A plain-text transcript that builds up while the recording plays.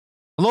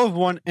Hello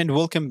everyone and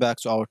welcome back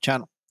to our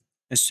channel.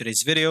 In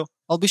today's video,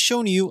 I'll be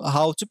showing you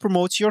how to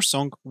promote your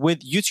song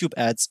with YouTube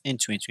ads in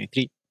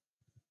 2023.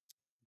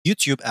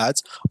 YouTube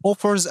ads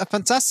offers a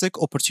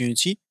fantastic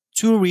opportunity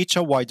to reach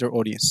a wider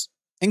audience,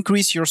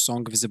 increase your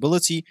song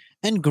visibility,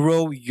 and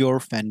grow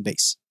your fan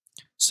base.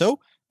 So,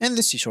 in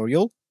this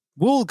tutorial,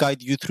 we'll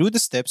guide you through the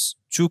steps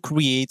to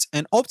create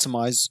and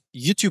optimize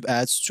YouTube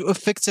ads to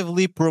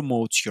effectively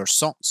promote your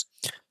songs.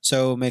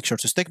 So make sure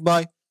to stick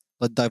by,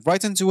 let's dive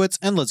right into it,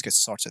 and let's get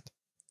started.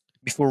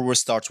 Before we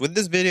start with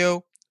this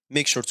video,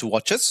 make sure to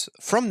watch it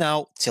from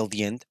now till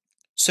the end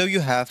so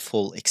you have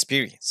full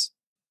experience.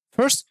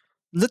 First,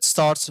 let's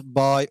start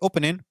by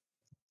opening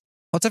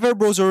whatever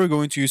browser you're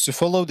going to use to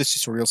follow this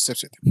tutorial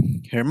steps with.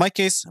 Here in my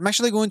case, I'm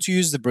actually going to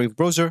use the Brave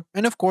browser,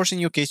 and of course in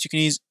your case you can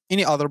use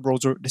any other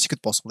browser that you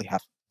could possibly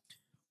have.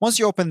 Once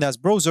you open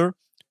that browser,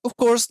 of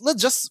course,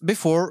 let's just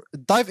before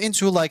dive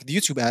into like the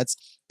YouTube ads,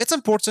 it's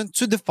important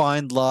to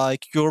define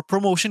like your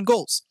promotion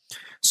goals.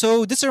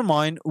 So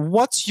determine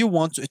what you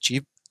want to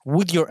achieve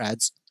with your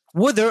ads,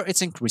 whether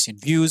it's increasing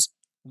views,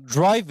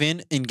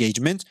 driving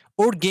engagement,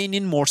 or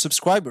gaining more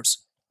subscribers.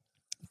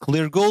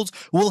 Clear goals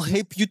will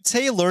help you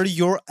tailor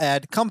your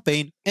ad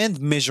campaign and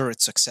measure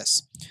its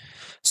success.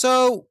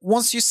 So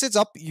once you set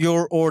up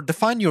your or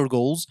define your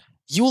goals,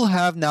 you will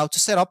have now to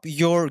set up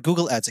your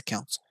Google Ads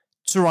account.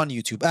 To run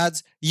YouTube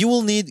ads, you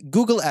will need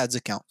Google Ads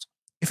account.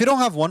 If you don't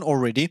have one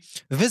already,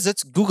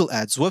 visit Google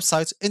Ads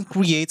website and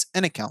create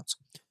an account.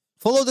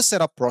 Follow the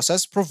setup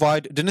process,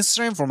 provide the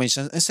necessary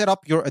information, and set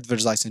up your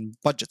advertising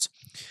budget.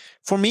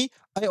 For me,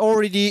 I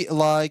already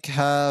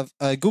have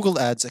a Google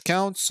Ads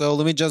account, so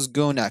let me just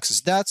go and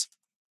access that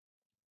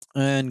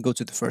and go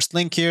to the first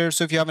link here.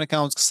 So if you have an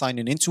account, sign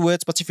in into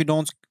it. But if you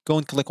don't, go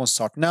and click on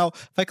start now.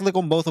 If I click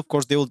on both, of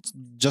course, they will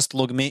just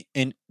log me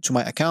into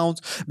my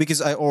account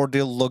because I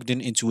already logged in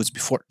into it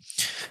before.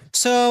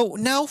 So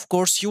now, of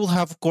course, you will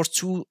have, of course,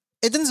 to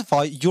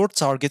identify your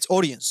target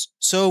audience.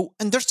 So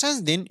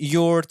understanding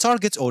your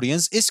target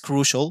audience is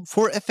crucial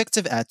for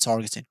effective ad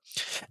targeting.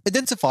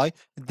 Identify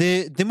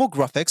the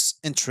demographics,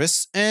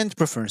 interests, and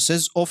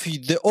preferences of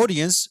the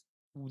audience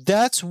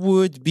that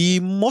would be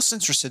most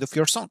interested of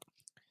your song.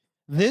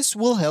 This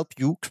will help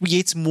you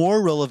create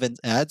more relevant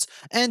ads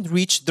and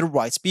reach the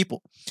right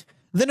people.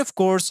 Then, of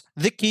course,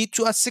 the key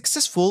to a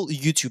successful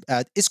YouTube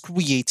ad is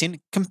creating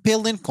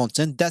compelling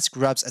content that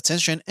grabs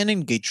attention and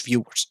engage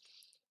viewers.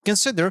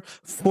 Consider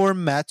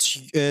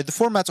the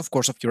format, of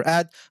course, of your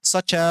ad,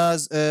 such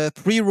as a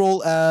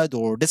pre-roll ad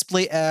or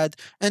display ad,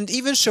 and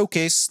even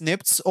showcase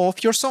snippets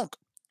of your song.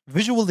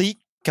 Visually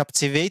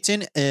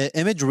captivating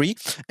imagery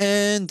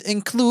and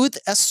include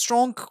a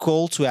strong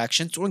call to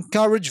action to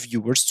encourage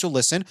viewers to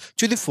listen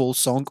to the full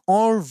song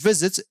or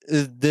visit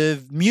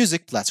the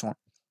music platform.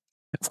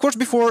 Of course,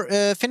 before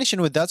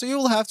finishing with that, you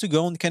will have to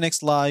go and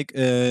connect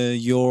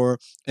your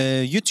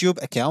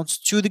YouTube account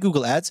to the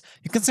Google Ads.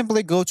 You can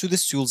simply go to the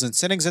tools and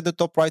settings at the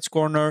top right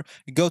corner,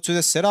 go to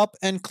the setup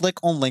and click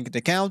on linked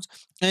account.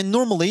 And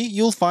normally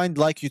you'll find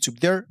like YouTube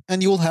there,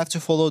 and you will have to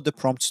follow the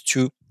prompt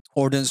to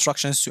or the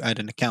instructions to add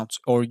an account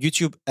or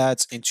YouTube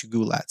ads into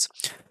Google Ads.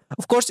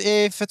 Of course,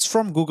 if it's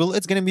from Google,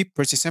 it's going to be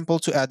pretty simple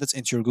to add it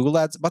into your Google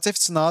Ads, but if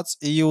it's not,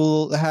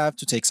 you'll have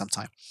to take some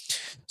time.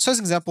 So as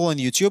an example on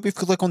YouTube, if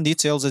you click on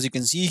details, as you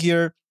can see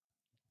here,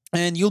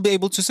 and you'll be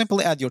able to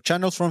simply add your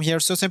channel from here.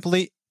 So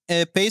simply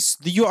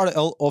paste the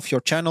URL of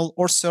your channel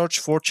or search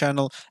for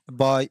channel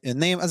by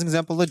name. As an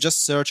example, let's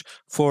just search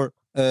for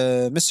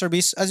Mr.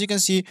 Beast, as you can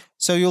see.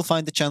 So you'll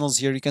find the channels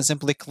here. You can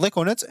simply click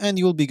on it and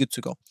you'll be good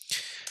to go.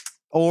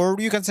 Or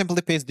you can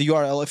simply paste the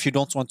URL if you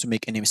don't want to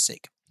make any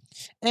mistake.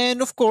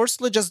 And of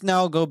course, let's just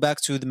now go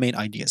back to the main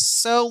ideas.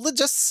 So let's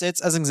just set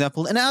as an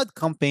example an ad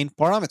campaign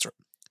parameter.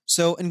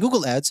 So in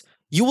Google Ads,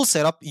 you will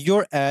set up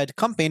your ad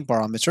campaign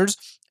parameters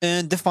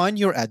and define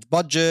your ad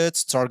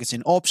budget,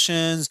 targeting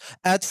options,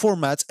 ad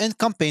formats, and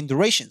campaign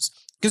durations.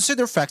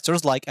 Consider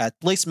factors like ad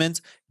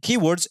placement,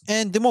 keywords,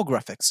 and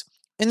demographics,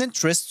 and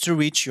interest to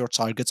reach your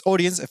target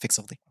audience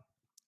effectively.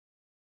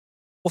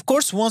 Of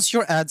course, once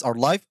your ads are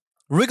live,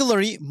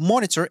 regularly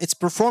monitor its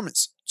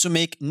performance to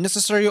make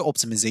necessary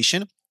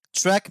optimization,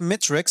 track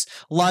metrics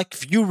like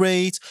view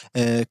rate,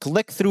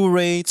 click-through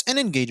rates, and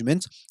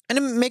engagement,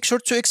 and make sure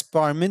to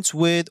experiment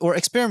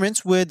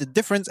with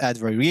different ad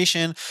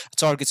variation,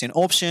 targeting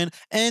option,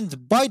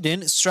 and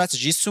bidding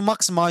strategies to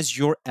maximize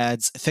your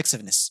ads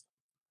effectiveness.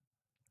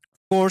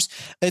 Of course,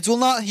 it will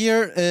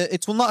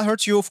not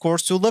hurt you, of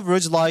course, to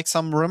leverage like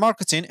some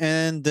remarketing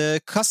and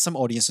custom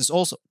audiences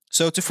also.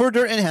 So to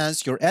further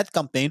enhance your ad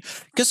campaign,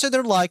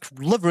 consider like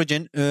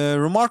leveraging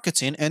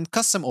remarketing and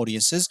custom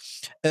audiences.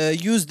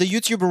 Use the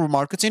YouTube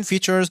remarketing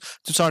features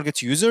to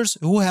target users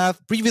who have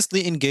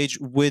previously engaged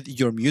with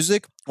your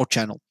music or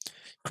channel.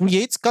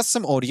 Create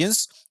custom or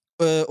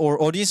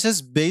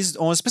audiences based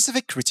on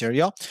specific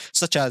criteria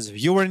such as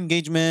viewer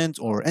engagement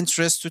or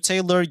interest to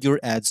tailor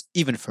your ads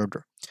even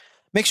further.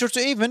 Make sure to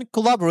even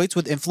collaborate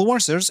with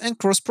influencers and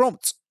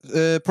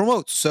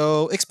promote.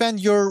 So expand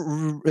your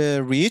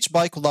reach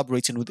by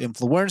collaborating with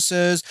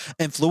influencers,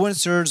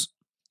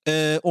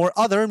 or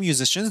other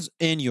musicians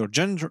in your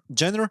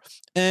genre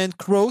and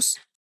cross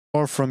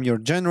or from your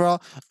genre.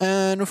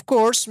 And of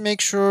course,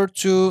 make sure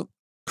to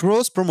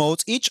cross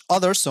promote each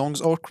other's songs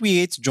or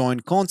create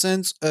joint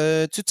content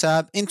to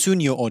tap into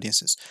new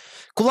audiences.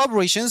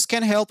 Collaborations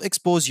can help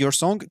expose your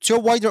song to a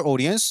wider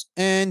audience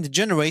and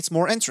generate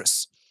more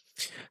interest.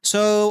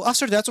 So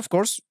after that, of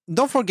course,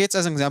 don't forget,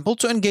 as an example,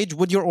 to engage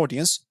with your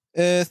audience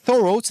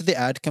throughout the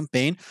ad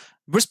campaign,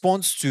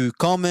 respond to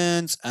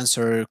comments,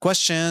 answer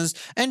questions,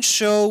 and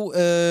show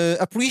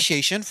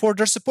appreciation for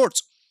their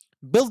support.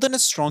 Building a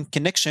strong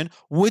connection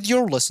with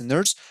your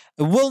listeners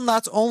will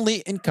not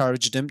only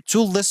encourage them to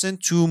listen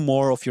to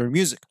more of your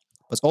music,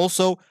 but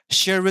also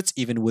share it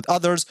even with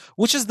others,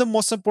 which is the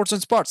most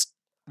important part.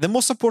 The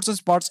most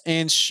important part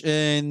in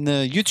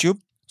YouTube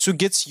to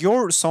get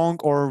your song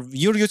or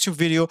your YouTube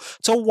video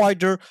to a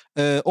wider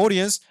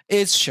audience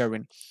is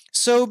sharing.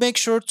 So make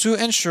sure to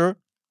ensure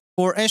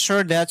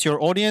that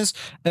your audience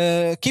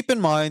keep in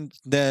mind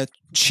that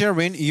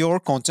sharing your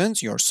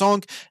content, your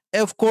song,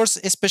 of course,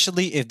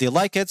 especially if they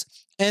like it,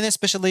 and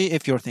especially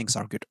if your things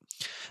are good.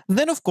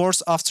 Then, of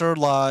course, after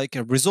like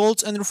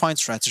results and refined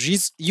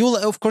strategies, you'll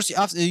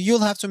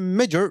have to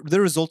measure the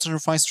results and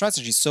refined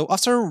strategies. So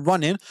after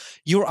running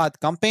your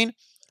ad campaign,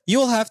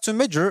 you'll have to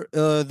measure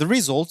the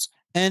results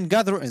and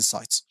gather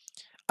insights.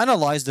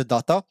 Analyze the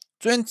data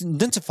to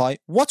identify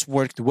what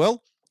worked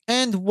well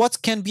and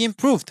what can be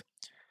improved.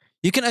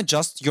 You can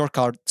adjust your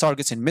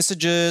targets in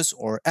messages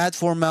or ad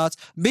formats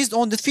based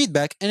on the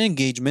feedback and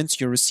engagement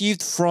you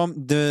received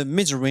from the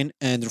measuring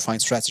and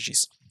refined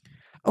strategies.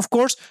 Of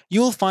course,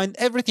 you will find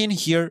everything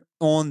here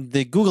on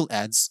the Google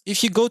Ads.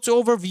 If you go to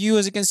overview,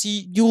 as you can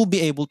see, you will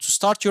be able to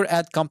start your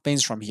ad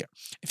campaigns from here.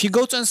 If you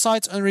go to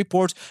insights and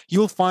report, you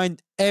will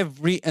find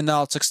every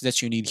analytics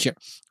that you need here.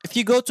 If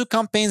you go to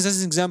campaigns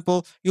as an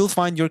example, you'll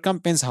find your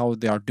campaigns, how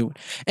they are doing.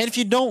 And if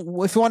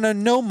you want to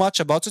know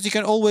much about it, you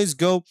can always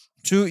go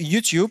to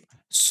YouTube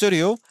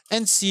Studio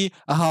and see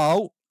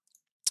how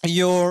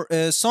your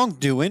song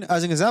doing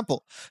as an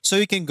example. So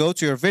you can go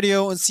to your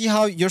video and see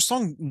how your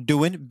song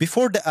doing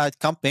before the ad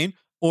campaign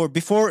or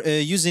before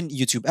using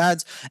YouTube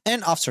ads.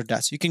 And after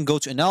that, you can go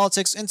to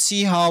analytics and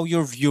see how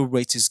your view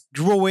rate is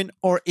growing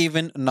or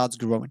even not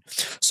growing.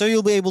 So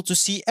you'll be able to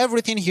see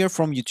everything here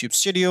from YouTube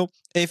Studio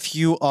if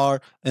you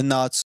are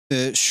not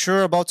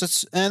sure about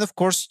it. And of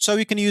course, so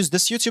you can use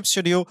this YouTube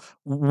Studio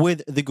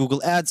with the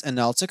Google Ads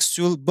Analytics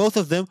tool. Both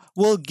of them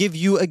will give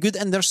you a good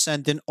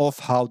understanding of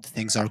how the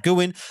things are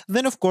going.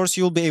 Then, of course,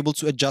 you'll be able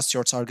to adjust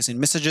your targets in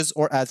messages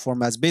or ad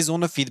formats based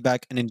on the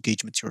feedback and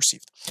engagement you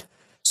received.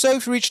 So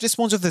if you reached this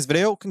point of this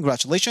video,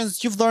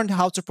 congratulations, you've learned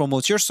how to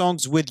promote your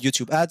songs with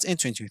YouTube ads in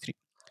 2023.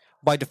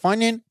 By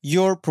defining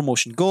your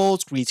promotion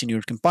goals, creating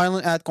your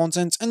compiling ad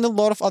content, and a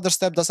lot of other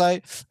steps that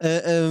I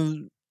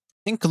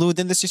include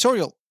in this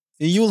tutorial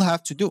you'll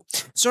have to do.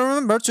 So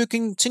remember to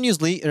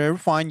continuously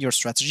refine your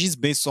strategies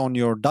based on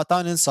your data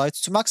and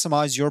insights to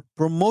maximize your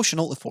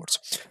promotional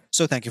efforts.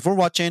 So thank you for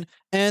watching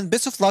and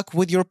best of luck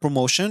with your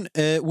promotion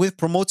with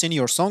promoting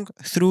your song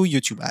through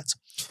YouTube ads.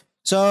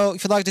 So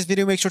if you like this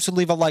video, make sure to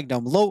leave a like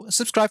down below,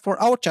 subscribe for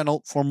our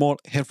channel for more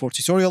helpful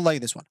tutorial like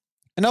this one.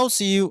 And I'll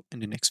see you in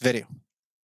the next video.